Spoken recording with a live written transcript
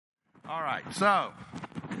All right, so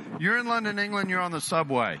you're in London, England, you're on the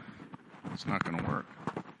subway. It's not going to work.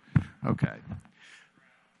 Okay.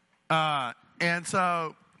 And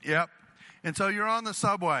so you're on the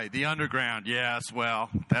subway, the underground. Yes, well,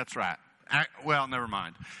 that's right. Well, never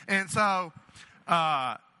mind. And so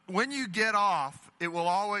when you get off, it will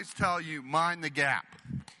always tell you, mind the gap,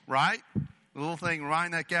 right? The little thing,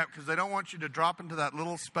 mind that gap, because they don't want you to drop into that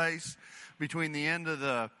little space between the end of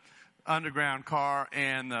the underground car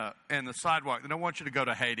and the sidewalk. They don't want you to go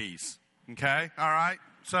to Hades. Okay? All right?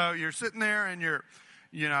 So you're sitting there and you're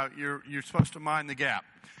supposed to mind the gap.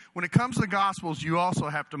 When it comes to the Gospels, you also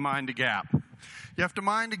have to mind the gap. You have to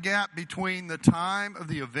mind the gap between the time of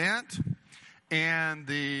the event and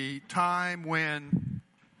the time when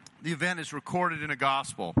the event is recorded in a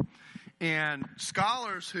Gospel. And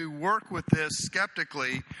scholars who work with this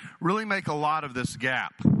skeptically really make a lot of this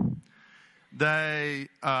gap. They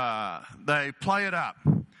play it up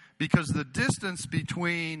because the distance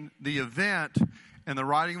between the event and the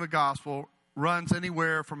writing of a gospel runs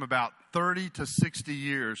anywhere from about 30 to 60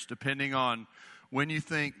 years, depending on when you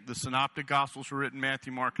think the synoptic gospels were written,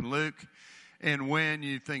 Matthew, Mark, and Luke, and when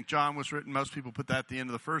you think John was written. Most people put that at the end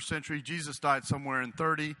of the first century. Jesus died somewhere in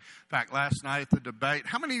 30. In fact, last night at the debate,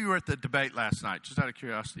 how many of you were at the debate last night? Just out of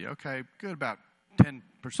curiosity. Okay, good, about 10%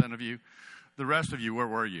 of you. The rest of you, where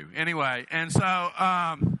were you? Anyway, and so,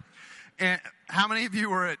 and how many of you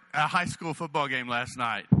were at a high school football game last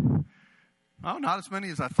night? Oh, not as many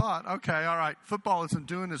as I thought. Okay, all right. Football isn't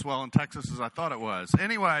doing as well in Texas as I thought it was.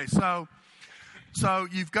 Anyway, so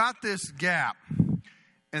you've got this gap.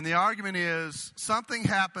 And the argument is something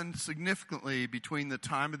happened significantly between the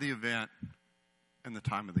time of the event and the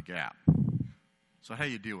time of the gap. So how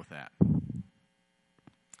do you deal with that?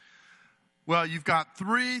 Well, you've got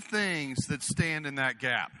three things that stand in that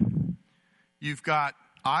gap. You've got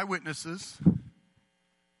eyewitnesses,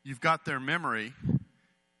 you've got their memory,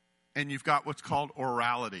 and you've got what's called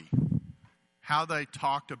orality, how they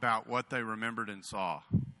talked about what they remembered and saw.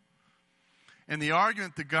 And the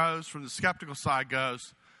argument that goes from the skeptical side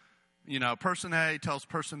goes, person A tells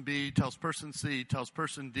person B, tells person C, tells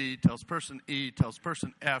person D, tells person E, tells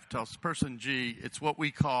person F, tells person G. It's what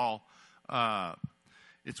we call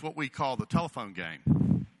the telephone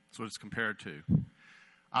game. That's what it's compared to.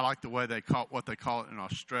 I like the way they call it in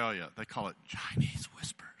Australia. They call it Chinese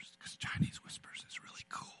whispers, because Chinese whispers is really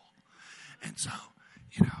cool. And so,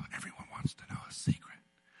 everyone wants to know a secret.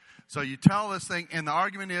 So you tell this thing, and the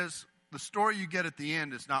argument is the story you get at the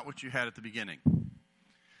end is not what you had at the beginning.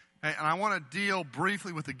 And I want to deal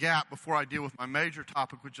briefly with the gap before I deal with my major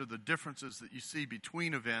topic, which are the differences that you see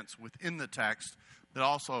between events within the text that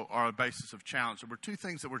also are a basis of challenge. There were two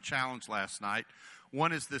things that were challenged last night.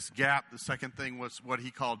 One is this gap. The second thing was what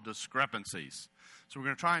he called discrepancies. So we're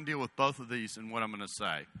going to try and deal with both of these in what I'm going to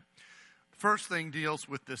say. The first thing deals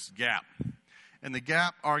with this gap. And the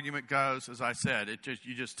gap argument goes, as I said,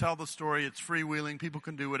 you just tell the story. It's freewheeling. People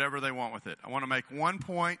can do whatever they want with it. I want to make 1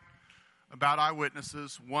 point about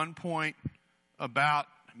eyewitnesses, 1 point about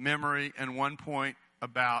memory, and 1 point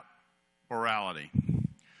about orality.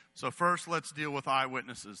 So first, let's deal with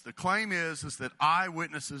eyewitnesses. The claim is that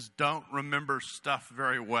eyewitnesses don't remember stuff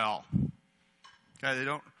very well. Okay, they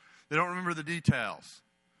don't remember the details.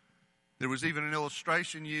 There was even an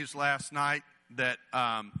illustration used last night that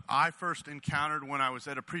I first encountered when I was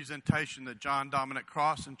at a presentation that John Dominic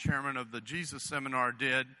Crossan, chairman of the Jesus Seminar,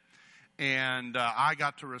 did, and I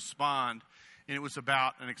got to respond. And it was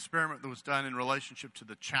about an experiment that was done in relationship to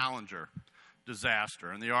the Challenger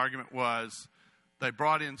disaster. And the argument was they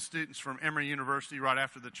brought in students from Emory University right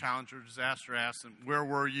after the Challenger disaster, asked them, where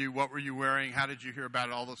were you, what were you wearing, how did you hear about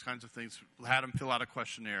it, all those kinds of things, had them fill out a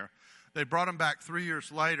questionnaire. They brought them back 3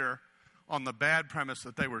 years later on the bad premise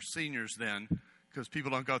that they were seniors then, because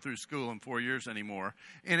people don't go through school in 4 years anymore.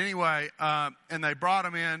 And anyway, and they brought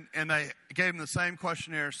them in, and they gave them the same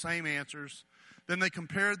questionnaire, same answers. Then they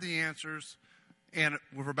compared the answers, and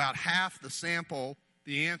with about half the sample,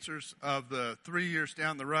 the answers of the 3 years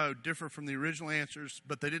down the road differ from the original answers,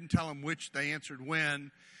 but they didn't tell them which they answered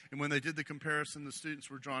when. And when they did the comparison, the students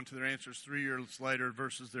were drawn to their answers 3 years later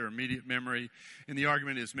versus their immediate memory. And the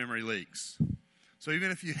argument is memory leaks. So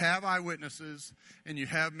even if you have eyewitnesses and you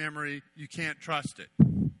have memory, you can't trust it.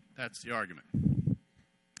 That's the argument.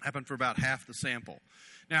 Happened for about half the sample.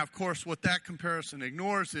 Now, of course, what that comparison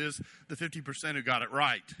ignores is the 50% who got it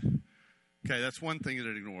right. Okay, that's one thing that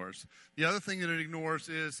it ignores. The other thing that it ignores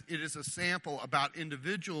is it is a sample about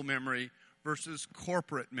individual memory versus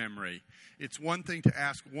corporate memory. It's one thing to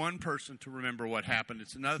ask one person to remember what happened.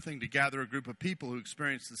 It's another thing to gather a group of people who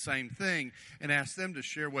experienced the same thing and ask them to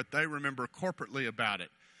share what they remember corporately about it.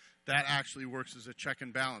 that actually works as a check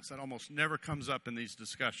and balance. That almost never comes up in these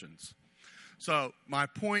discussions. So my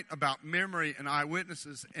point about memory and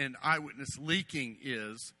eyewitnesses and eyewitness leaking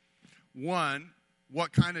is, one,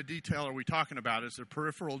 what kind of detail are we talking about? Is it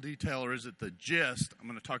peripheral detail or is it the gist? I'm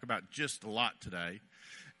going to talk about gist a lot today.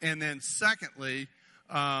 And then secondly,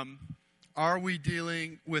 are we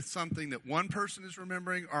dealing with something that one person is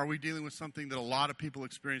remembering? Or are we dealing with something that a lot of people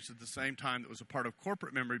experienced at the same time that was a part of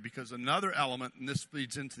corporate memory? Because another element, and this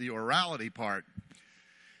feeds into the orality part,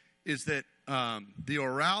 is that the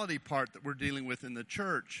orality part that we're dealing with in the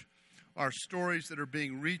church are stories that are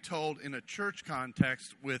being retold in a church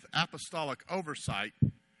context with apostolic oversight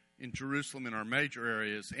in Jerusalem, in our major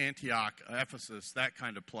areas, Antioch, Ephesus, that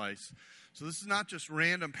kind of place. So this is not just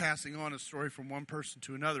random passing on a story from one person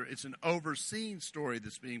to another. It's an overseen story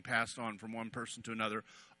that's being passed on from one person to another.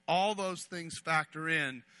 All those things factor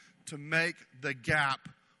in to make the gap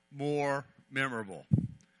more memorable.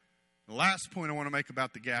 The last point I want to make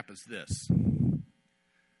about the gap is this: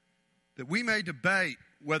 that we may debate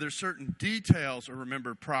whether certain details are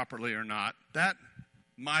remembered properly or not. That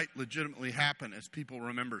might legitimately happen as people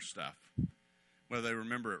remember stuff, whether they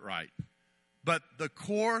remember it right. But the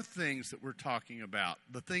core things that we're talking about,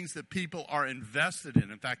 the things that people are invested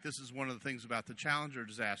in fact, this is one of the things about the Challenger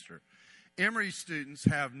disaster. Emory students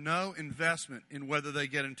have no investment in whether they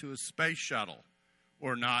get into a space shuttle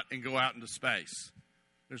or not and go out into space.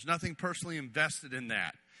 There's nothing personally invested in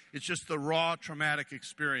that. It's just the raw traumatic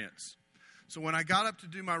experience. So when I got up to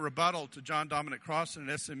do my rebuttal to John Dominic Crossan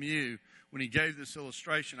at SMU, when he gave this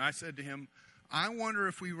illustration, I said to him, I wonder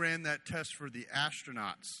if we ran that test for the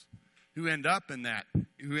astronauts who end up in that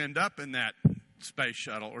space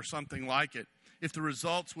shuttle or something like it, if the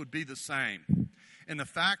results would be the same. And the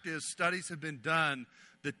fact is, studies have been done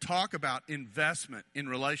that talk about investment in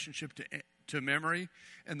relationship to memory,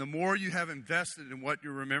 and the more you have invested in what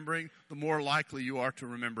you're remembering, the more likely you are to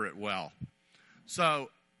remember it well. So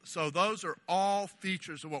those are all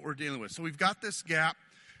features of what we're dealing with. So we've got this gap.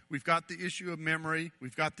 We've got the issue of memory.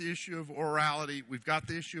 We've got the issue of orality. We've got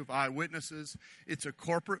the issue of eyewitnesses. It's a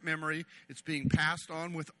corporate memory. It's being passed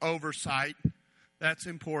on with oversight. That's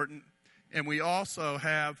important. And we also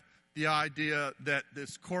have the idea that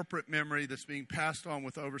this corporate memory that's being passed on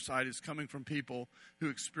with oversight is coming from people who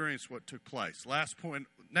experienced what took place.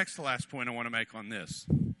 Next to last point I want to make on this.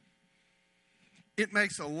 It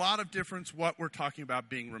makes a lot of difference what we're talking about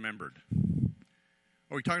being remembered.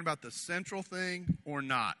 Are we talking about the central thing or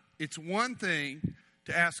not? It's one thing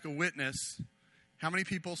to ask a witness, how many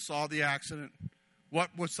people saw the accident, what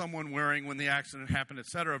was someone wearing when the accident happened,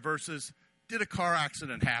 etc., versus did a car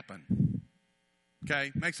accident happen?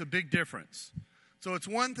 Okay, makes a big difference. So it's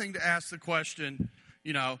one thing to ask the question,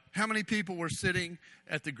 how many people were sitting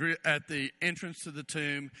at the entrance to the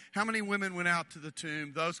tomb? How many women went out to the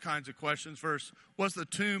tomb? Those kinds of questions. Versus, was the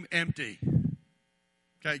tomb empty?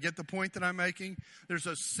 Okay, get the point that I'm making? There's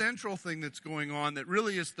a central thing that's going on that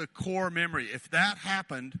really is the core memory. If that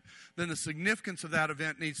happened, then the significance of that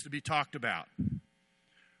event needs to be talked about,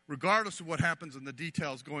 regardless of what happens in the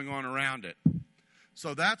details going on around it.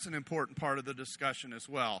 So that's an important part of the discussion as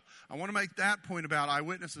well. I want to make that point about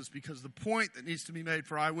eyewitnesses because the point that needs to be made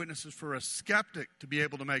for eyewitnesses for a skeptic to be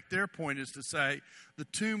able to make their point is to say the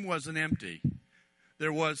tomb wasn't empty.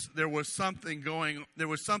 There was something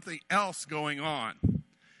else going on.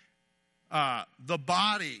 The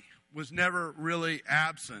body was never really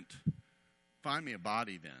absent. Find me a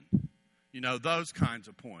body then. Those kinds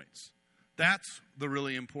of points. That's the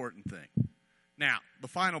really important thing. Now, the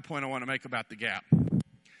final point I want to make about the gap.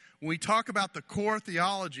 When we talk about the core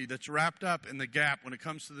theology that's wrapped up in the gap when it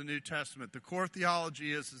comes to the New Testament, the core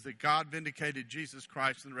theology is that God vindicated Jesus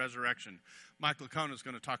Christ in the resurrection. Mike Licona is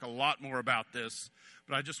going to talk a lot more about this,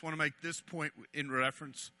 but I just want to make this point in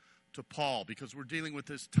reference to Paul, because we're dealing with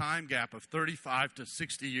this time gap of 35 to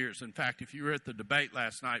 60 years. In fact, if you were at the debate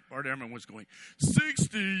last night, Bart Ehrman was going,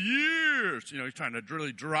 60 years! He's trying to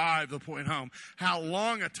really drive the point home, how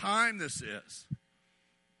long a time this is.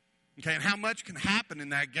 Okay, and how much can happen in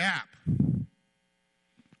that gap.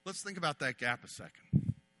 Let's think about that gap a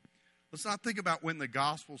second. Let's not think about when the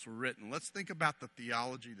Gospels were written. Let's think about the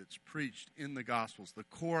theology that's preached in the Gospels, the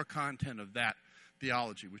core content of that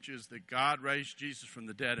theology, which is that God raised Jesus from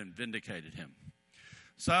the dead and vindicated him.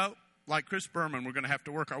 So, like Chris Berman, we're going to have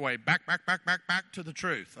to work our way back to the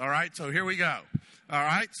truth. All right, so here we go. All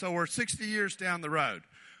right, so we're 60 years down the road.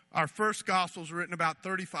 Our first Gospels were written about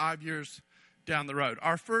 35 years down the road.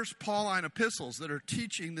 Our first Pauline epistles that are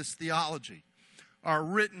teaching this theology are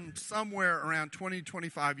written somewhere around 20,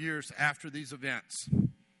 25 years after these events.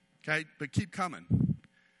 Okay, but keep coming.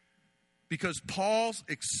 Because Paul's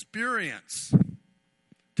experience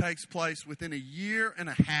takes place within a year and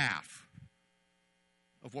a half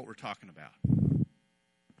of what we're talking about.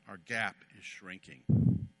 Our gap is shrinking.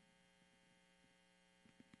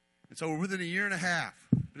 And so we're within a year and a half,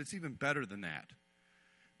 but it's even better than that.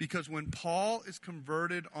 Because when Paul is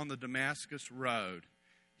converted on the Damascus Road,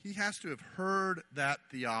 he has to have heard that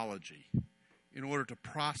theology in order to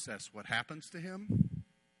process what happens to him.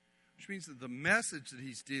 Which means that the message that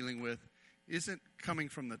he's dealing with isn't coming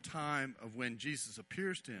from the time of when Jesus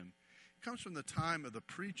appears to him. It comes from the time of the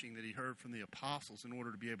preaching that he heard from the apostles in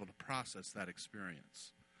order to be able to process that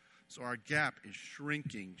experience. So our gap is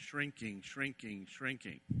shrinking, shrinking, shrinking,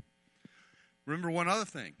 shrinking. Remember one other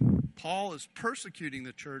thing. Paul is persecuting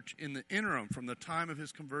the church in the interim from the time of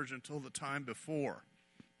his conversion until the time before.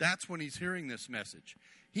 That's when he's hearing this message.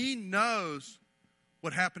 He knows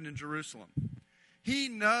what happened in Jerusalem. He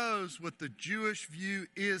knows what the Jewish view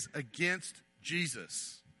is against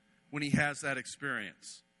Jesus when he has that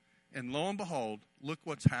experience. And lo and behold, look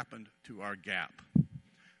what's happened to our gap.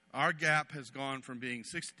 Our gap has gone from being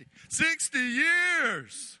 60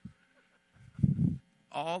 years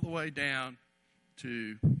all the way down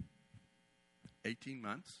to 18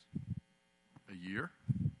 months, a year.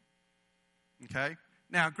 Okay?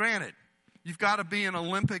 Now, granted, you've got to be an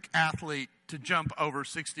Olympic athlete to jump over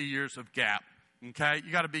 60 years of gap. Okay?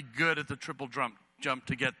 You got to be good at the triple jump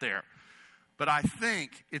to get there. But I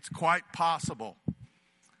think it's quite possible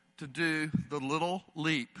to do the little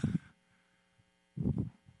leap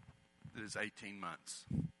that is 18 months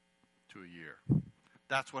to a year.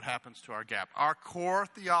 That's what happens to our gap. Our core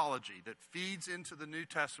theology that feeds into the New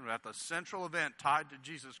Testament at the central event tied to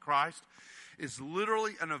Jesus Christ is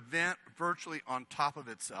literally an event virtually on top of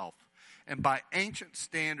itself. And by ancient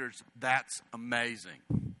standards, that's amazing.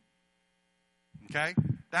 Okay?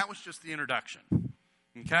 That was just the introduction.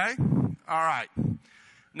 Okay? All right.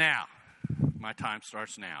 Now, my time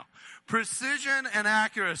starts now. Precision and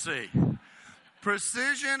accuracy.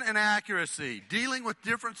 Precision and accuracy, dealing with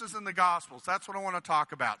differences in the Gospels. That's what I want to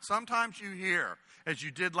talk about. Sometimes you hear, as you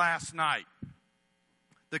did last night,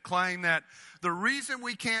 the claim that the reason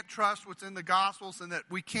we can't trust what's in the Gospels and that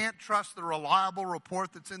we can't trust the reliable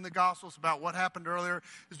report that's in the Gospels about what happened earlier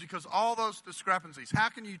is because all those discrepancies. How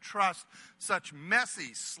can you trust such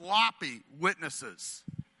messy, sloppy witnesses?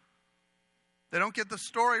 They don't get the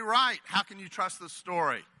story right. How can you trust the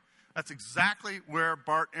story? That's exactly where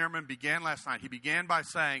Bart Ehrman began last night. He began by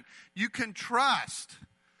saying, you can trust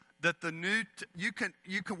that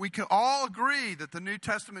we can all agree that the New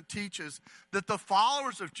Testament teaches that the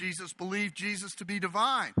followers of Jesus believe Jesus to be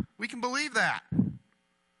divine. We can believe that.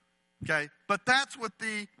 Okay? But that's what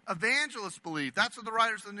the evangelists believe. That's what the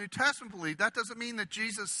writers of the New Testament believe. That doesn't mean that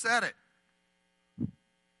Jesus said it.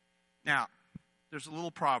 Now, there's a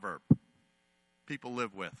little proverb people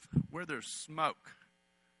live with. Where there's smoke,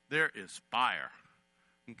 there is fire.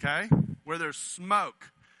 Okay? Where there's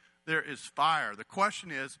smoke, there is fire. The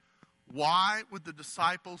question is, why would the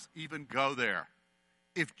disciples even go there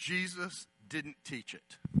if Jesus didn't teach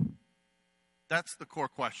it? That's the core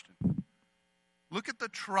question. Look at the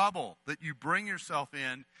trouble that you bring yourself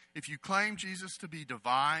in if you claim Jesus to be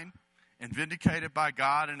divine and vindicated by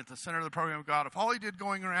God and at the center of the program of God. If all he did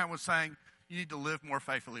going around was saying, you need to live more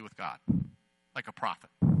faithfully with God, like a prophet.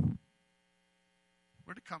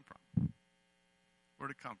 Where'd it come from?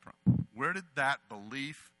 Where'd it come from? Where did that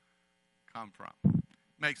belief come from?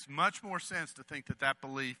 It makes much more sense to think that that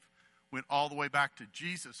belief went all the way back to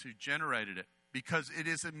Jesus who generated it, because it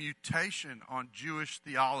is a mutation on Jewish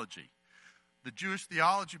theology. The Jewish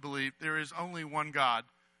theology believed there is only one God.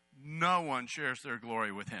 No one shares their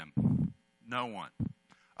glory with him. No one.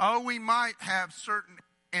 Oh, we might have certain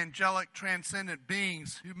angelic transcendent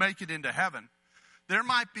beings who make it into heaven. There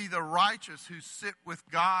might be the righteous who sit with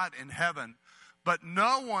God in heaven, but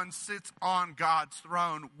no one sits on God's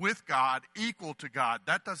throne with God, equal to God.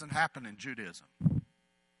 That doesn't happen in Judaism.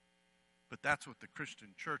 But that's what the Christian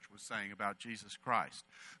church was saying about Jesus Christ.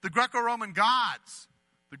 The Greco-Roman gods,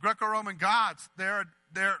 there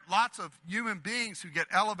are lots of human beings who get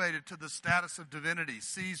elevated to the status of divinity.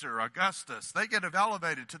 Caesar, Augustus, they get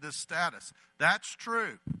elevated to this status. That's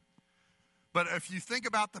true. But if you think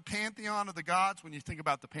about the pantheon of the gods, when you think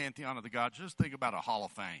about the pantheon of the gods, just think about a hall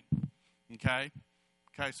of fame. Okay?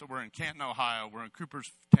 Okay, so we're in Canton, Ohio. We're in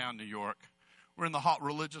Cooperstown, New York. We're in the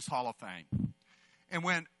religious hall of fame. And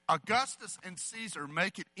when Augustus and Caesar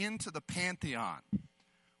make it into the pantheon,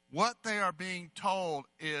 what they are being told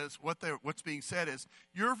is, what's being said is,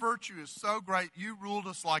 your virtue is so great, you ruled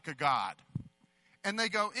us like a god. And they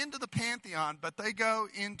go into the pantheon, but they go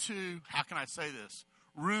into, how can I say this,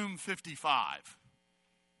 room 55.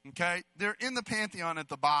 Okay? They're in the pantheon at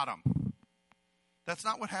the bottom. That's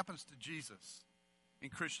not what happens to Jesus in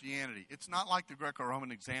Christianity. It's not like the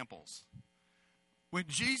Greco-Roman examples. When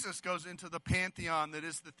Jesus goes into the pantheon that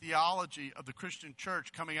is the theology of the Christian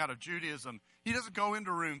church coming out of Judaism, he doesn't go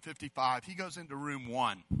into room 55. He goes into room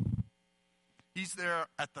 1. He's there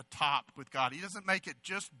at the top with God. He doesn't make it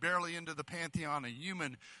just barely into the pantheon, a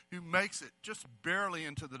human who makes it just barely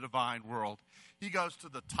into the divine world. He goes to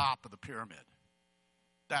the top of the pyramid.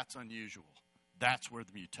 That's unusual. That's where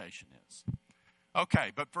the mutation is.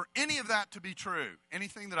 Okay, but for any of that to be true,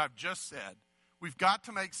 anything that I've just said, we've got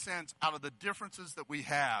to make sense out of the differences that we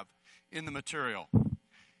have in the material.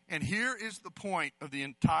 And here is the point of the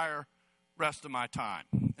entire rest of my time.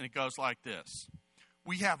 And it goes like this.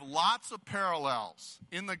 We have lots of parallels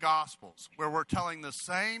in the Gospels where we're telling the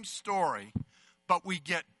same story, but we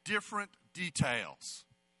get different details.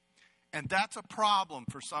 And that's a problem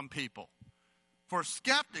for some people. For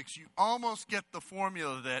skeptics, you almost get the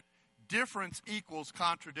formula that difference equals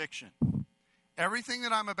contradiction. Everything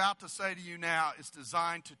that I'm about to say to you now is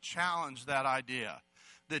designed to challenge that idea,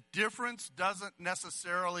 that difference doesn't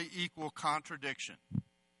necessarily equal contradiction.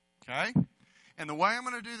 Okay? And the way I'm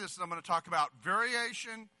going to do this is I'm going to talk about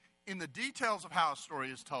variation in the details of how a story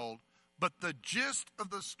is told, but the gist of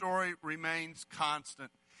the story remains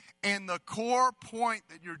constant. And the core point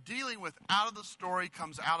that you're dealing with out of the story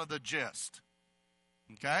comes out of the gist.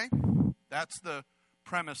 Okay? That's the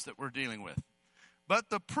premise that we're dealing with. But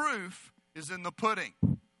the proof is in the pudding.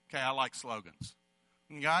 Okay, I like slogans.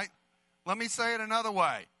 Okay? Let me say it another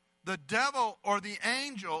way. The devil or the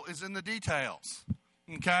angel is in the details.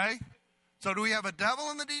 Okay? So do we have a devil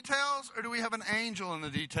in the details or do we have an angel in the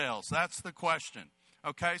details? That's the question.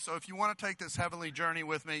 Okay, so if you want to take this heavenly journey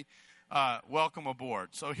with me, welcome aboard.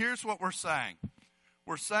 So here's what we're saying.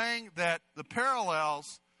 We're saying that the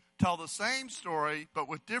parallels tell the same story, but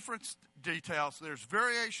with different details. There's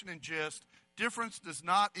variation in gist. Difference does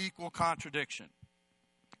not equal contradiction.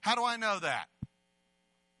 How do I know that?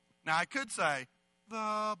 Now, I could say,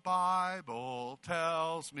 the Bible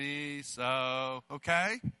tells me so,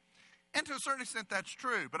 okay? And to a certain extent, that's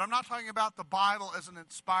true. But I'm not talking about the Bible as an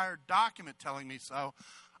inspired document telling me so.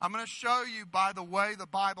 I'm going to show you by the way the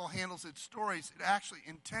Bible handles its stories, it actually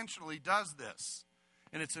intentionally does this.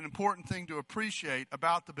 And it's an important thing to appreciate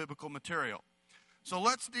about the biblical material. So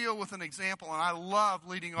let's deal with an example, and I love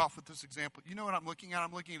leading off with this example. You know what I'm looking at?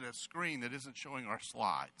 I'm looking at a screen that isn't showing our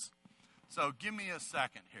slides. So give me a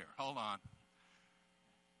second here. Hold on.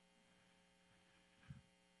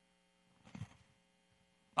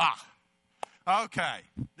 Okay.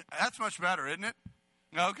 That's much better, isn't it?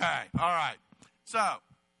 Okay. All right. So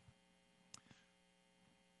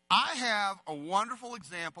I have a wonderful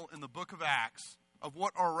example in the book of Acts of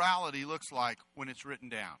what orality looks like when it's written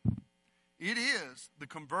down. It is the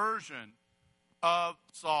conversion of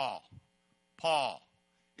Saul, Paul.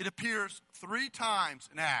 It appears 3 times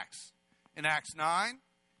in Acts. In Acts 9,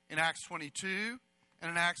 in Acts 22, and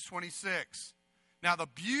in Acts 26. Now, the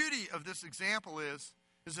beauty of this example is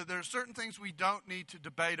that there are certain things we don't need to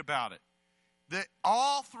debate about it. That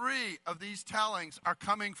all 3 of these tellings are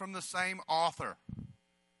coming from the same author.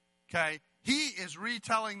 Okay? He is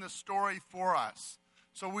retelling the story for us.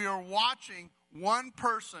 So we are watching one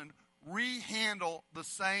person rehandle the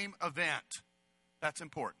same event. That's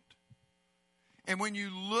important. And when you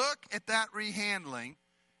look at that rehandling,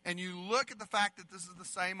 and you look at the fact that this is the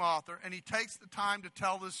same author, and he takes the time to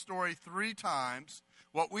tell this story 3 times,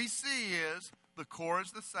 what we see is the core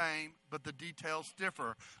is the same, but the details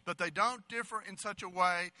differ. But they don't differ in such a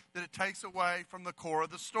way that it takes away from the core of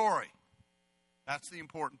the story. That's the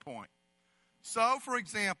important point. So, for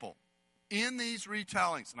example, in these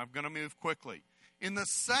retellings, and I'm going to move quickly, in the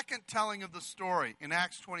second telling of the story in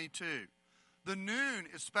Acts 22, the noon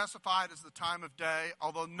is specified as the time of day,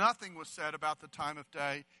 although nothing was said about the time of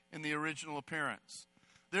day in the original appearance.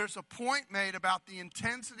 There's a point made about the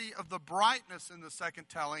intensity of the brightness in the second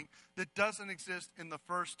telling that doesn't exist in the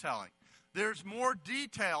first telling. There's more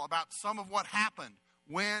detail about some of what happened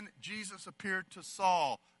when Jesus appeared to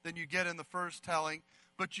Saul than you get in the first telling,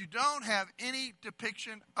 but you don't have any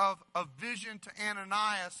depiction of a vision to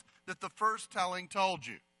Ananias that the first telling told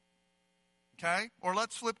you. Okay? Or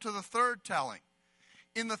let's flip to the third telling.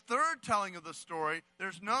 In the third telling of the story,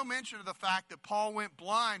 there's no mention of the fact that Paul went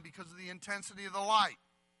blind because of the intensity of the light,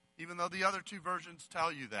 even though the other 2 versions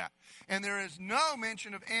tell you that. And there is no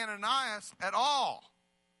mention of Ananias at all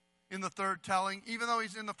in the third telling, even though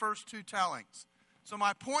he's in the first 2 tellings. So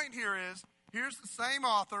my point here is, here's the same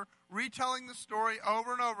author retelling the story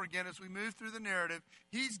over and over again as we move through the narrative.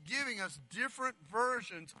 He's giving us different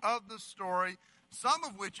versions of the story, some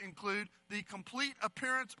of which include the complete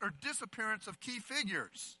appearance or disappearance of key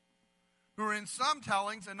figures. who are in some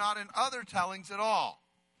tellings and not in other tellings at all.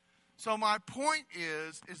 So my point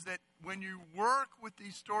is that when you work with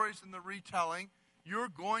these stories in the retelling, you're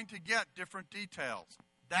going to get different details.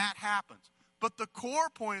 That happens. But the core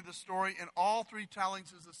point of the story in all three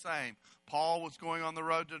tellings is the same. Paul was going on the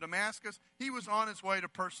road to Damascus. He was on his way to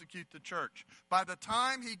persecute the church. By the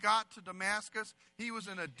time he got to Damascus, he was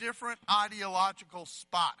in a different ideological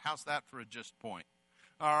spot. How's that for a gist point?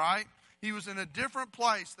 All right? He was in a different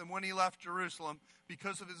place than when he left Jerusalem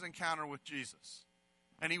because of his encounter with Jesus.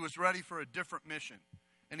 And he was ready for a different mission.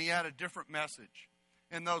 And he had a different message.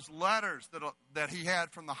 And those letters that he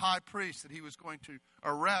had from the high priest that he was going to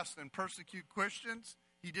arrest and persecute Christians,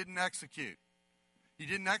 he didn't execute. He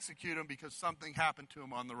didn't execute them because something happened to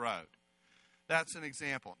him on the road. That's an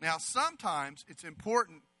example. Now, sometimes it's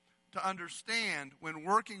important to understand when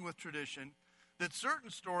working with tradition that certain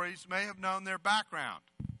stories may have known their background.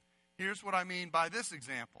 Here's what I mean by this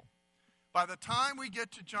example. By the time we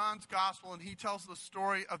get to John's gospel and he tells the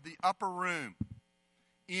story of the upper room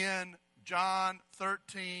in John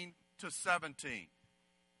 13 to 17,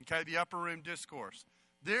 okay, the upper room discourse,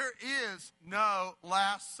 there is no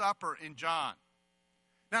Last Supper in John.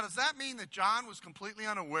 Now, does that mean that John was completely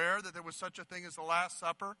unaware that there was such a thing as the Last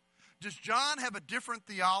Supper? Does John have a different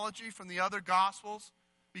theology from the other Gospels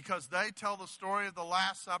because they tell the story of the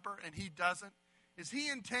Last Supper and he doesn't? Is he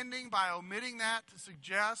intending by omitting that to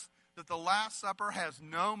suggest that the Last Supper has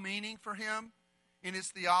no meaning for him in his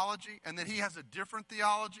theology and that he has a different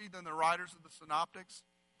theology than the writers of the Synoptics?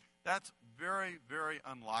 That's very, very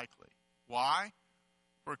unlikely. Why?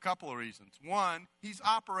 For a couple of reasons. One, he's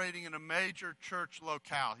operating in a major church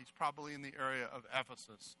locale. He's probably in the area of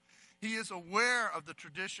Ephesus. He is aware of the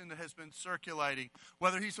tradition that has been circulating.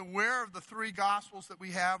 Whether he's aware of the three Gospels that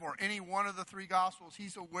we have or any one of the three Gospels,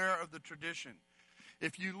 he's aware of the tradition.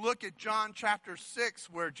 If you look at John chapter 6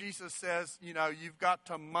 where Jesus says, you've got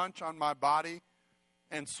to munch on my body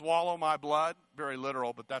and swallow my blood, very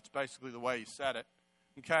literal, but that's basically the way he said it.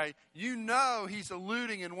 Okay? He's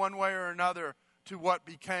alluding in one way or another to what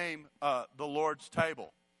became the Lord's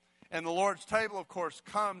table. And the Lord's table, of course,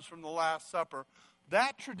 comes from the Last Supper.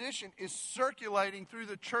 That tradition is circulating through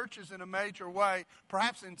the churches in a major way,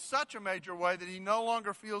 perhaps in such a major way that he no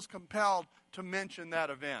longer feels compelled to mention that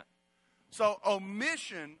event. So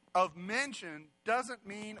omission of mention doesn't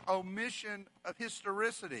mean omission of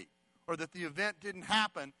historicity or that the event didn't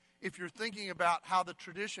happen if you're thinking about how the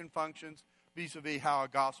tradition functions vis-a-vis how a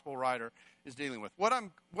gospel writer is dealing with. What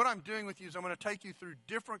I'm doing with you is I'm going to take you through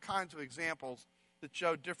different kinds of examples that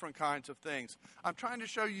show different kinds of things. I'm trying to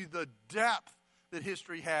show you the depth that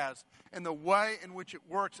history has and the way in which it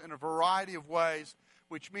works in a variety of ways,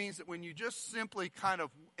 which means that when you just simply kind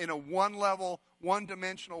of in a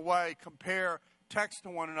one-dimensional way compare texts to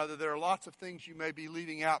one another, there are lots of things you may be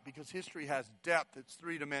leaving out because history has depth. It's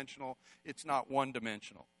three-dimensional. It's not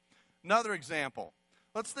one-dimensional. Another example.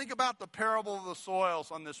 Let's think about the parable of the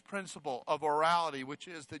soils on this principle of orality, which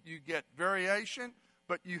is that you get variation,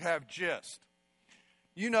 but you have gist.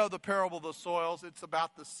 You know the parable of the soils. It's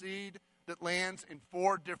about the seed that lands in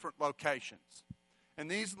 4 different locations. And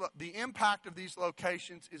the impact of these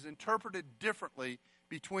locations is interpreted differently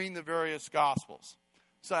between the various Gospels.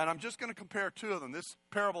 And I'm just going to compare 2 of them. This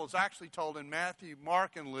parable is actually told in Matthew,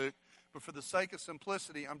 Mark, and Luke, but for the sake of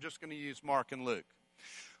simplicity, I'm just going to use Mark and Luke.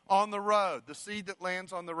 On the road, the seed that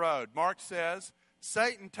lands on the road. Mark says,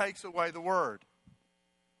 Satan takes away the word.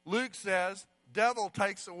 Luke says, devil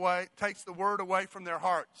takes the word away from their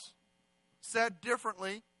hearts. Said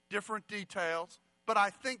differently, different details, but I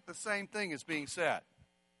think the same thing is being said.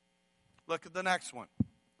 Look at the next one.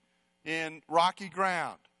 In rocky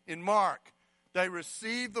ground, in Mark, they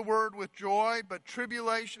receive the word with joy, but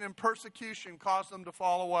tribulation and persecution cause them to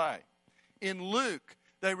fall away. In Luke,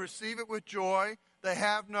 they receive it with joy, they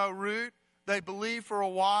have no root, they believe for a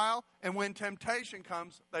while, and when temptation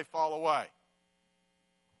comes, they fall away.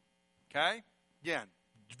 Okay? Again,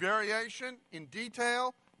 variation in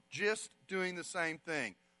detail, just doing the same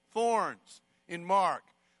thing. Thorns in Mark.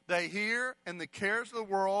 They hear, and the cares of the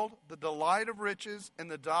world, the delight of riches,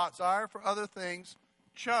 and the desire for other things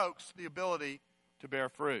chokes the ability to bear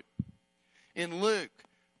fruit. In Luke,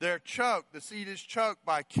 they're choked. The seed is choked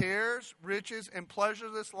by cares, riches, and pleasure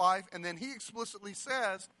of this life. And then he explicitly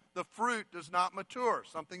says the fruit does not mature,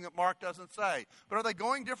 something that Mark doesn't say. But are they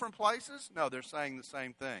going different places? No, they're saying the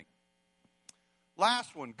same thing.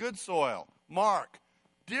 Last one, good soil. Mark,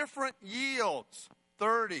 different yields,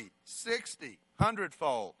 30, 60,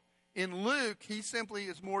 100-fold. In Luke, he simply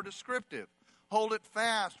is more descriptive. Hold it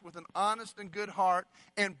fast with an honest and good heart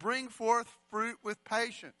and bring forth fruit with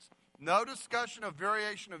patience. No discussion of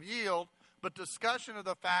variation of yield, but discussion of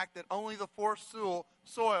the fact that only the forced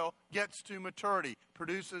soil gets to maturity,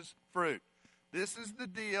 produces fruit. This is the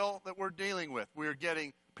deal that we're dealing with. We're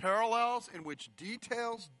getting parallels in which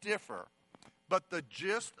details differ, but the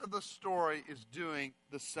gist of the story is doing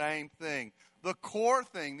the same thing. The core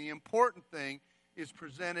thing, the important thing, is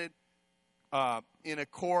presented in a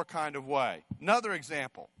core kind of way. Another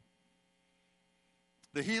example,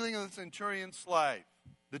 the healing of the centurion's slave.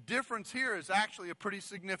 The difference here is actually a pretty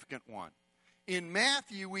significant one. In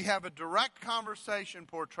Matthew, we have a direct conversation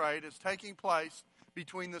portrayed as taking place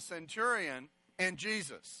between the centurion and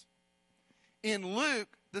Jesus. In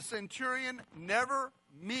Luke, the centurion never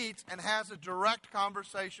meets and has a direct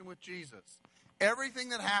conversation with Jesus. Everything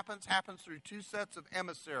that happens through two sets of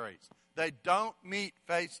emissaries. They don't meet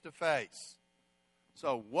face to face.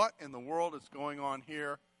 So what in the world is going on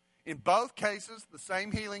here? In both cases, the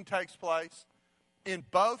same healing takes place. In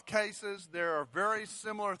both cases, there are very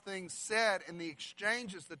similar things said in the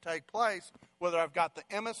exchanges that take place, whether I've got the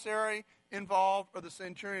emissary involved or the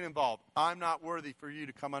centurion involved. I'm not worthy for you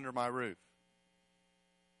to come under my roof.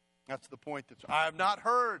 That's the point. I have not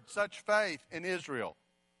heard such faith in Israel.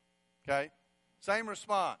 Okay? Same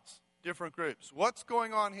response, different groups. What's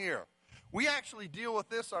going on here? We actually deal with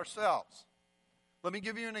this ourselves. Let me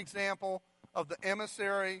give you an example of the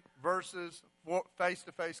emissary versus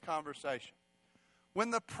face-to-face conversation.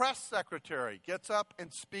 When the press secretary gets up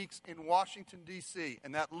and speaks in Washington, D.C.,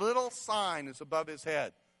 and that little sign is above his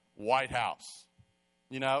head, White House,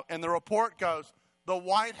 and the report goes, the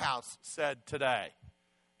White House said today.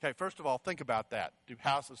 Okay, first of all, think about that. Do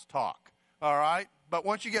houses talk? All right? But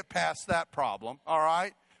once you get past that problem, all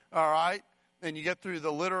right, and you get through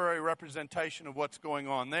the literary representation of what's going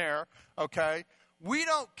on there, okay, we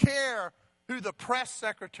don't care who the press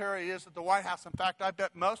secretary is at the White House. In fact, I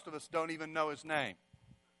bet most of us don't even know his name.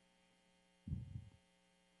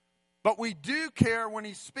 But we do care when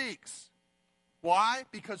he speaks. Why?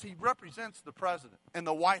 Because he represents the president, and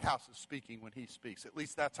the White House is speaking when he speaks. At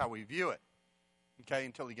least that's how we view it. Okay,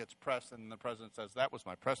 until he gets pressed and the president says, that was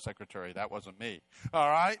my press secretary, that wasn't me. All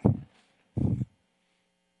right?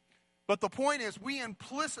 But the point is, we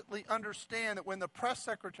implicitly understand that when the press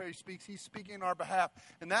secretary speaks, he's speaking on our behalf.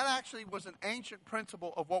 And that actually was an ancient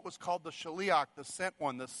principle of what was called the shaliach, the sent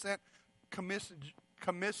one, the sent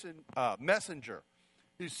messenger,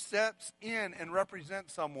 who steps in and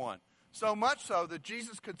represents someone. So much so that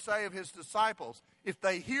Jesus could say of his disciples, if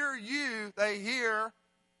they hear you, they hear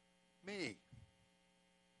me.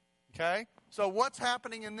 Okay? So what's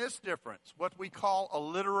happening in this difference? What we call a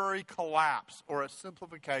literary collapse or a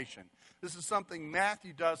simplification. This is something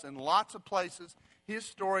Matthew does in lots of places. His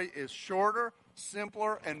story is shorter,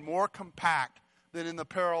 simpler, and more compact than in the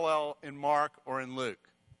parallel in Mark or in Luke.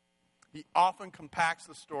 He often compacts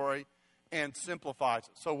the story and simplifies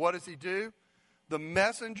it. So what does he do? The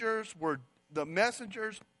messenger's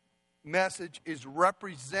message is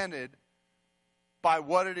represented by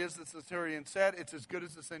what it is the centurion said. It's as good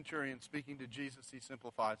as the centurion speaking to Jesus. He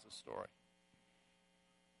simplifies the story.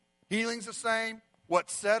 Healing's the same.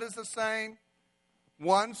 What's said is the same.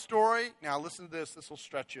 One story, now listen to this. This will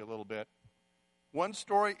stretch you a little bit. One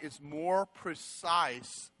story is more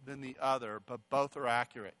precise than the other, but both are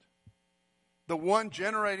accurate. The one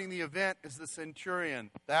generating the event is the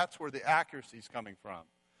centurion. That's where the accuracy is coming from.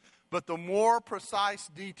 But the more precise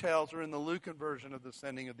details are in the Lucan version of the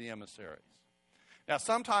sending of the emissaries. Now,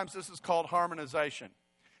 sometimes this is called harmonization.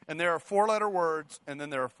 And there are four-letter words, and then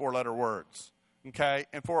there are four-letter words. Okay?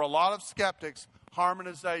 And for a lot of skeptics,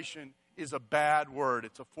 harmonization is a bad word.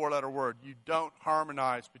 It's a four-letter word. You don't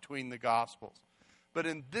harmonize between the Gospels. But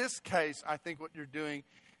in this case, I think what you're doing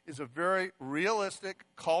is a very realistic,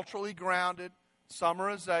 culturally grounded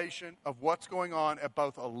summarization of what's going on at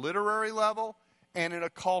both a literary level and at a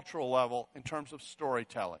cultural level in terms of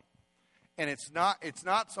storytelling. And it's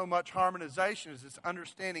not so much harmonization as it's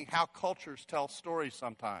understanding how cultures tell stories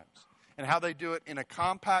sometimes and how they do it in a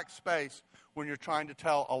compact space when you're trying to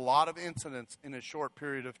tell a lot of incidents in a short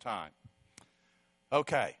period of time.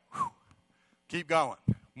 Okay, keep going.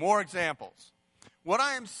 More examples. What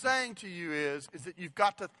I am saying to you is that you've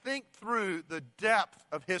got to think through the depth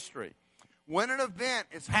of history. When an event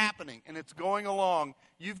is happening and it's going along,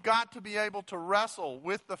 you've got to be able to wrestle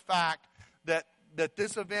with the fact that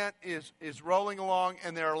this event is rolling along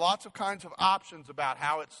and there are lots of kinds of options about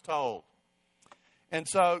how it's told. And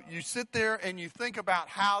so you sit there and you think about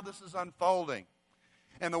how this is unfolding.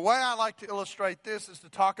 And the way I like to illustrate this is to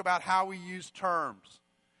talk about how we use terms.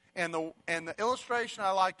 And the illustration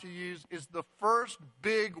I like to use is the first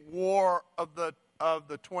big war of the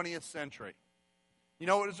 20th century. You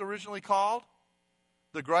know what it was originally called?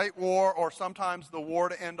 the Great War, or sometimes the war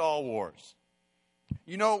to end all wars.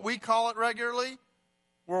 You know what we call it regularly?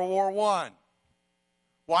 World War I.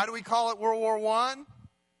 Why do we call it World War I?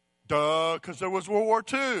 Duh, because there was World War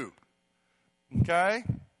II. Okay?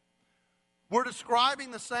 We're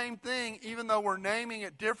describing the same thing even though we're naming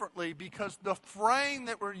it differently, because the frame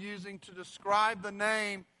that we're using to describe the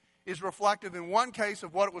name is reflective in one case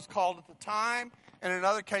of what it was called at the time, and in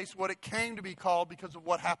another case what it came to be called because of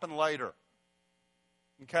what happened later.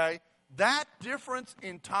 Okay? That difference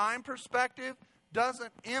in time perspective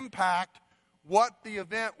doesn't impact what the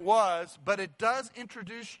event was, but it does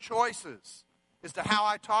introduce choices as to how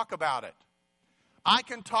I talk about it. I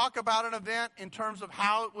can talk about an event in terms of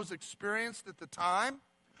how it was experienced at the time,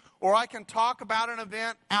 or I can talk about an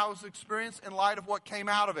event how it was experienced in light of what came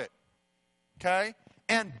out of it. Okay?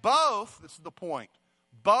 And both, this is the point,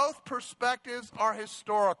 both perspectives are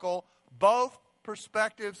historical, both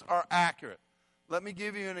perspectives are accurate. Let me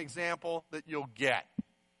give you an example that you'll get.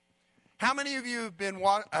 How many of you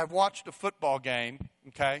have watched a football game?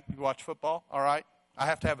 Okay, you watch football, all right? I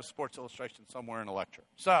have to have a Sports Illustration somewhere in a lecture.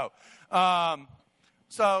 So how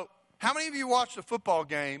many of you watched a football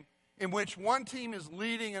game in which one team is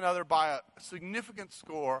leading another by a significant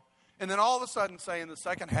score, and then all of a sudden, say in the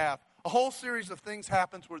second half, a whole series of things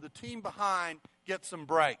happens where the team behind gets some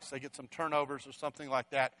breaks. They get some turnovers or something like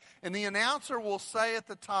that. And the announcer will say at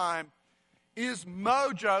the time, "Is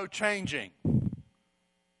mojo changing?"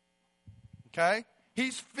 Okay?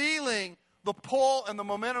 He's feeling the pull and the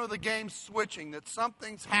momentum of the game switching, that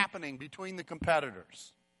something's happening between the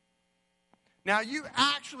competitors. Now, you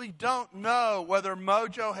actually don't know whether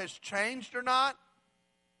mojo has changed or not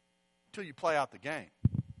until you play out the game.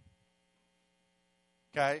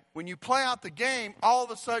 Okay? When you play out the game, all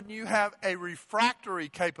of a sudden you have a refractory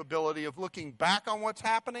capability of looking back on what's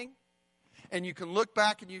happening, and you can look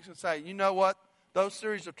back and you can say, you know what? Those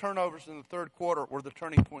series of turnovers in the third quarter were the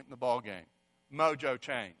turning point in the ball game. Mojo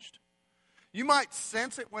changed. You might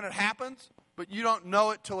sense it when it happens, but you don't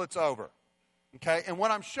know it till it's over. Okay? And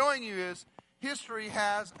what I'm showing you is history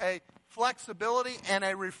has a flexibility and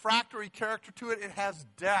a refractory character to it. It has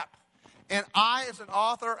depth. And I, as an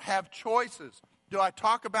author, have choices. Do I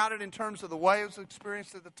talk about it in terms of the way it was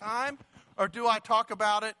experienced at the time, or do I talk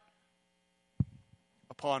about it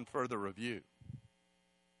upon further review?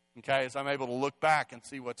 Okay, as I'm able to look back and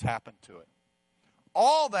see what's happened to it.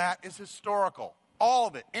 All that is historical. All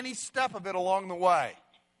of it. Any step of it along the way.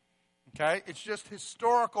 Okay? It's just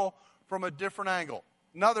historical from a different angle.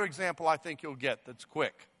 Another example I think you'll get that's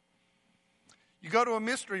quick. You go to a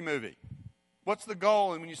mystery movie. What's the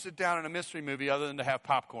goal when you sit down in a mystery movie other than to have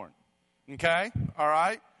popcorn? Okay? All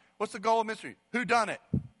right? What's the goal of mystery? Who done it?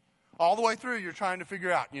 All the way through, you're trying to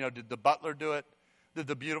figure out, did the butler do it? Did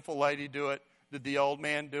the beautiful lady do it? Did the old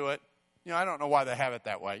man do it? I don't know why they have it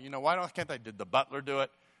that way. Can't they? Did the butler do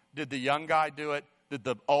it? Did the young guy do it? Did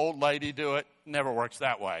the old lady do it? Never works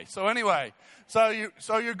that way. So anyway, so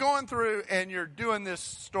you're going through and you're doing this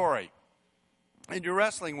story, and you're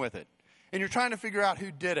wrestling with it, and you're trying to figure out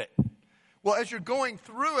who did it. Well, as you're going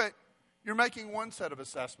through it, you're making one set of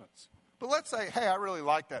assessments. But let's say, hey, I really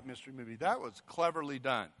like that mystery movie. That was cleverly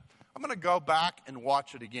done. I'm going to go back and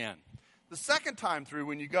watch it again. The second time through,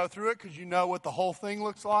 when you go through it, because you know what the whole thing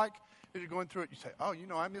looks like, as you're going through it, you say, oh,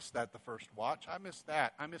 I missed that the first watch. I missed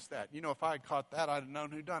that. If I had caught that, I'd have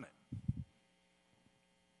known who done it.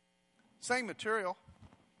 Same material,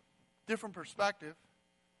 different perspective,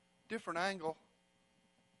 different angle,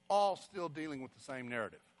 all still dealing with the same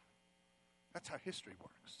narrative. That's how history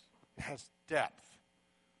works. It has depth.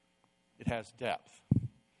 It has depth.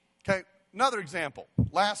 Okay, another example,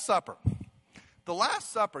 Last Supper. The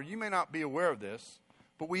Last Supper, you may not be aware of this,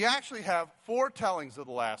 but we actually have 4 tellings of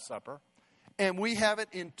the Last Supper, and we have it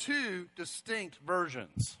in 2 distinct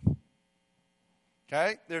versions.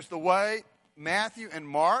 Okay? There's the way Matthew and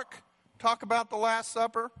Mark talk about the Last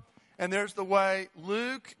Supper, and there's the way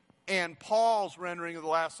Luke and Paul's rendering of the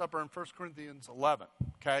Last Supper in 1 Corinthians 11.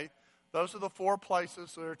 Okay? Those are the 4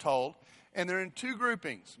 places that are told, and they're in 2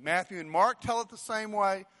 groupings. Matthew and Mark tell it the same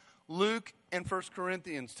way. Luke and 1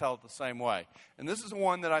 Corinthians tell it the same way. And this is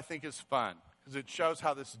one that I think is fun, because it shows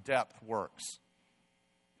how this depth works.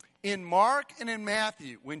 In Mark and in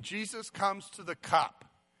Matthew, when Jesus comes to the cup,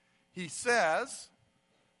 he says,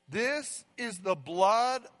 "This is the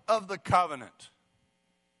blood of the covenant."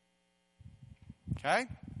 Okay?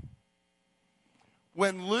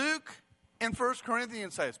 When Luke and 1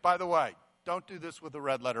 Corinthians says, by the way, don't do this with a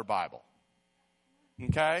red letter Bible.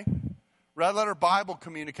 Okay? Red letter Bible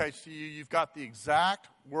communicates to you, you've got the exact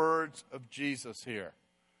words of Jesus here.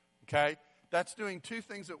 Okay? That's doing 2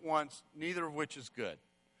 things at once, neither of which is good.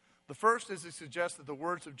 The first is it suggests that the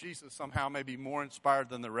words of Jesus somehow may be more inspired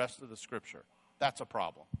than the rest of the Scripture. That's a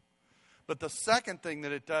problem. But the second thing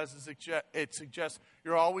that it does is it suggests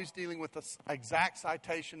you're always dealing with the exact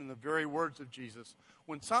citation in the very words of Jesus,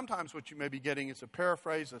 when sometimes what you may be getting is a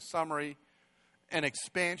paraphrase, a summary, an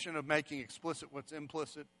expansion of making explicit what's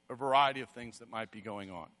implicit, a variety of things that might be going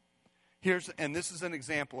on. And this is an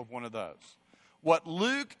example of one of those. What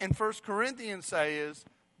Luke and 1 Corinthians say is,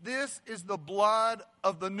 this is the blood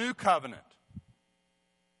of the new covenant.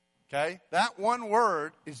 Okay? That one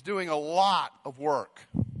word is doing a lot of work.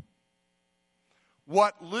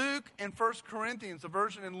 What Luke and 1 Corinthians, the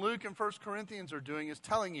version in Luke and 1 Corinthians are doing is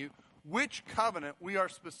telling you which covenant we are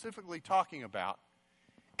specifically talking about.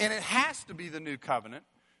 And it has to be the new covenant,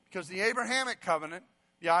 because the Abrahamic covenant,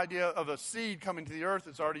 the idea of a seed coming to the earth,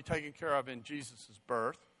 is already taken care of in Jesus'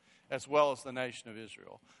 birth, as well as the nation of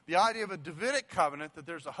Israel. The idea of a Davidic covenant, that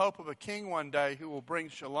there's a hope of a king one day who will bring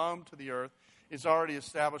shalom to the earth, is already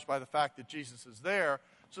established by the fact that Jesus is there.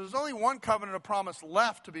 So there's only one covenant of promise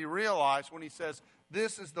left to be realized when he says,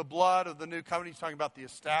 this is the blood of the new covenant. He's talking about the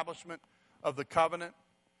establishment of the covenant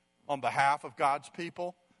on behalf of God's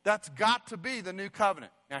people. That's got to be the new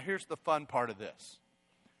covenant. Now here's the fun part of this.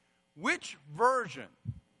 Which version,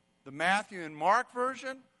 the Matthew and Mark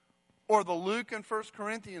version or the Luke and 1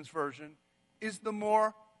 Corinthians version, is the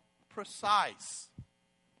more precise,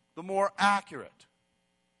 the more accurate?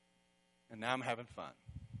 And now I'm having fun.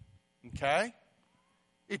 Okay?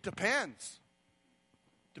 It depends.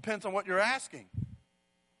 Depends on what you're asking.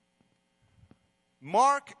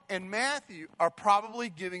 Mark and Matthew are probably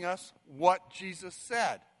giving us what Jesus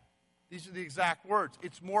said. These are the exact words.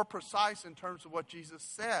 It's more precise in terms of what Jesus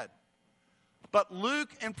said. But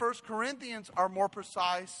Luke and 1 Corinthians are more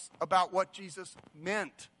precise about what Jesus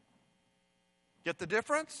meant. Get the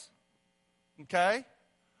difference? Okay?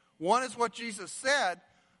 One is what Jesus said,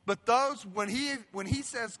 but those, when he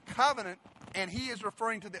says covenant, and he is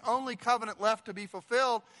referring to the only covenant left to be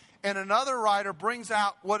fulfilled, and another writer brings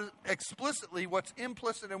out explicitly what's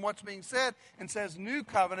implicit in what's being said and says new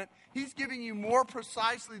covenant, he's giving you more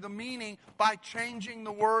precisely the meaning by changing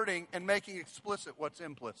the wording and making explicit what's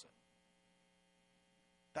implicit.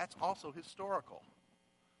 That's also historical.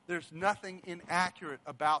 There's nothing inaccurate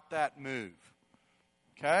about that move.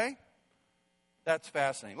 Okay? That's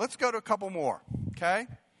fascinating. Let's go to a couple more. Okay?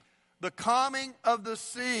 The calming of the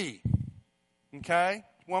sea. Okay?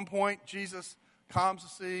 At one point, Jesus calms the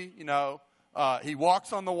sea. He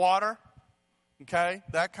walks on the water. Okay?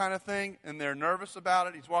 That kind of thing. And they're nervous about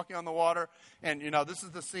it. He's walking on the water. And, this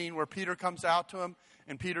is the scene where Peter comes out to him.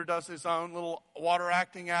 And Peter does his own little water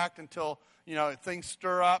acting act until, things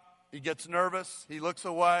stir up. He gets nervous. He looks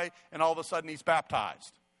away. And all of a sudden, he's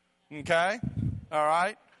baptized. Okay? All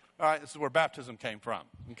right? All right, this is where baptism came from.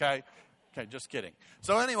 Okay? Okay, just kidding.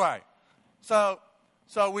 So anyway, so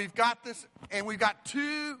we've got this, and we've got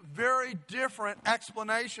two very different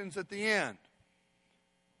explanations at the end.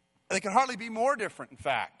 They can hardly be more different, in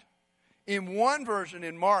fact. In one version,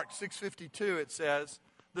 in Mark 6:52, it says,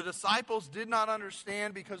 the disciples did not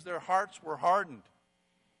understand because their hearts were hardened.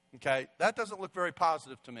 Okay? That doesn't look very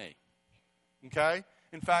positive to me. Okay?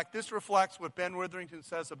 In fact, this reflects what Ben Witherington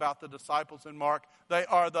says about the disciples in Mark. They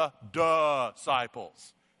are the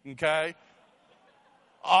disciples. Okay?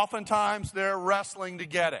 Oftentimes, they're wrestling to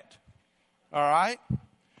get it. All right?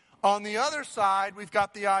 On the other side, we've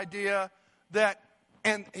got the idea that,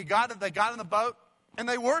 and they got in the boat, and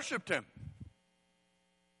they worshiped him.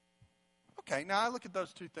 Okay, now I look at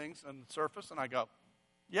those two things on the surface, and I go,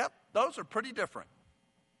 yep, those are pretty different.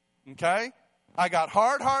 Okay? I got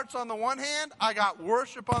hard hearts on the one hand, I got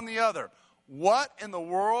worship on the other. What in the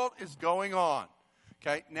world is going on?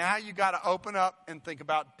 Okay, now you got to open up and think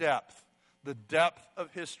about depth. The depth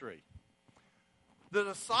of history. The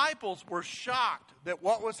disciples were shocked that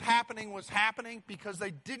what was happening because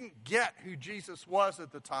they didn't get who Jesus was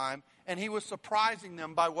at the time, and he was surprising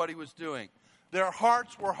them by what he was doing. Their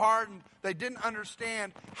hearts were hardened. They didn't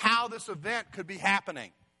understand how this event could be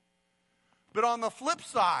happening. But on the flip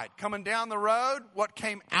side, coming down the road, what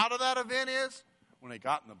came out of that event is, when they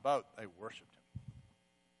got in the boat, they worshiped him.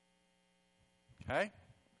 Okay?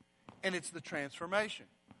 And it's the transformation.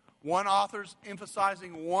 One author's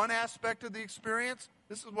emphasizing one aspect of the experience.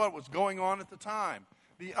 This is what was going on at the time.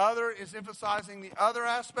 The other is emphasizing the other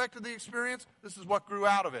aspect of the experience. This is what grew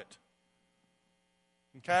out of it.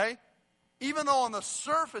 Okay? Even though on the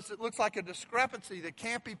surface it looks like a discrepancy that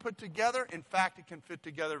can't be put together, in fact, it can fit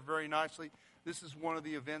together very nicely. This is one of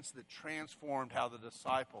the events that transformed how the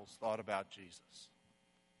disciples thought about Jesus.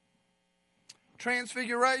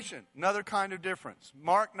 Transfiguration, another kind of difference.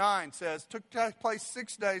 Mark 9 says, took place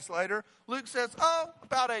 6 days later. Luke says,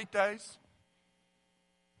 about 8 days.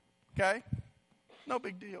 Okay? No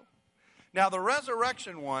big deal. Now, the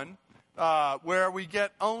resurrection one, where we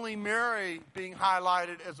get only Mary being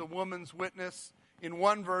highlighted as a woman's witness in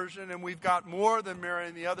one version, and we've got more than Mary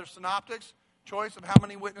in the other synoptics, choice of how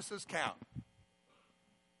many witnesses count.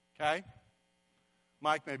 Okay?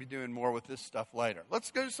 Mike may be doing more with this stuff later. Let's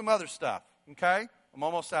go to some other stuff. Okay? I'm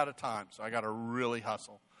almost out of time, so I got to really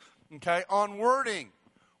hustle. Okay? On wording.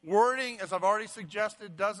 Wording, as I've already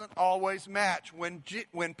suggested, doesn't always match. When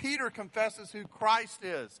Peter confesses who Christ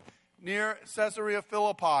is near Caesarea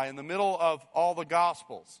Philippi in the middle of all the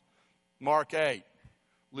Gospels, Mark 8,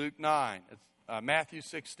 Luke 9, Matthew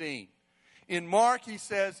 16. In Mark, he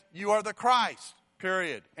says, you are the Christ,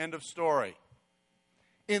 period, end of story.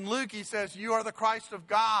 In Luke, he says, you are the Christ of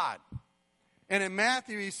God. And in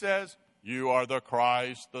Matthew, he says, you are the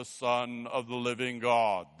Christ, the Son of the living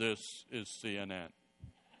God. This is CNN.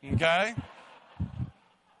 Okay?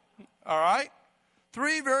 All right?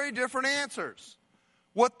 3 very different answers.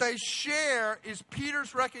 What they share is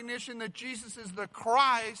Peter's recognition that Jesus is the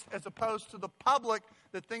Christ as opposed to the public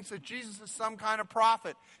that thinks that Jesus is some kind of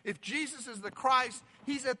prophet. If Jesus is the Christ,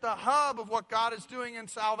 he's at the hub of what God is doing in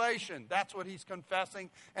salvation. That's what he's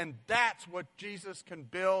confessing, and that's what Jesus can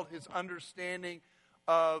build his understanding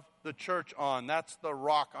of the church on. That's the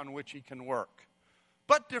rock on which he can work.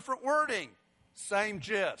 But different wording, same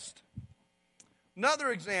gist.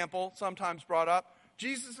 Another example, sometimes brought up,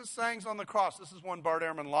 Jesus' sayings on the cross. This is one Bart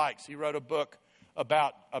Ehrman likes. He wrote a book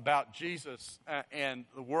about Jesus and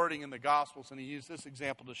the wording in the Gospels, and he used this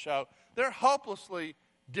example to show they're hopelessly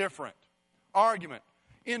different. Argument.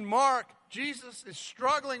 In Mark, Jesus is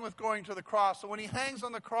struggling with going to the cross. So when he hangs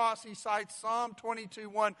on the cross, he cites Psalm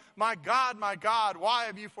 22:1, my God, why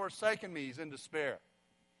have you forsaken me? He's in despair.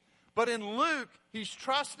 But in Luke, he's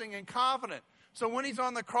trusting and confident. So when he's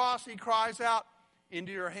on the cross, he cries out,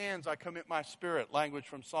 into your hands I commit my spirit, language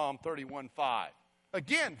from Psalm 31:5.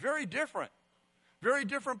 Again, very different. Very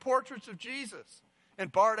different portraits of Jesus. And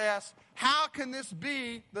Bart asks, how can this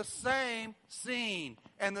be the same scene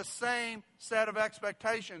and the same set of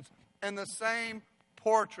expectations and the same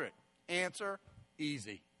portrait? Answer,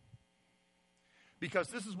 easy. Because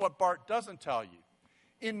this is what Bart doesn't tell you.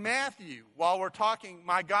 In Matthew, while we're talking,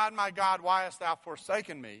 my God, why hast thou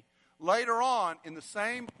forsaken me? Later on, in the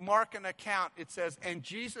same Markan account, it says, and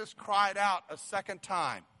Jesus cried out a second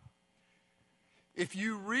time. If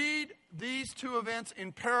you read these two events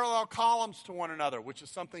in parallel columns to one another, which is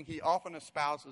something he often espouses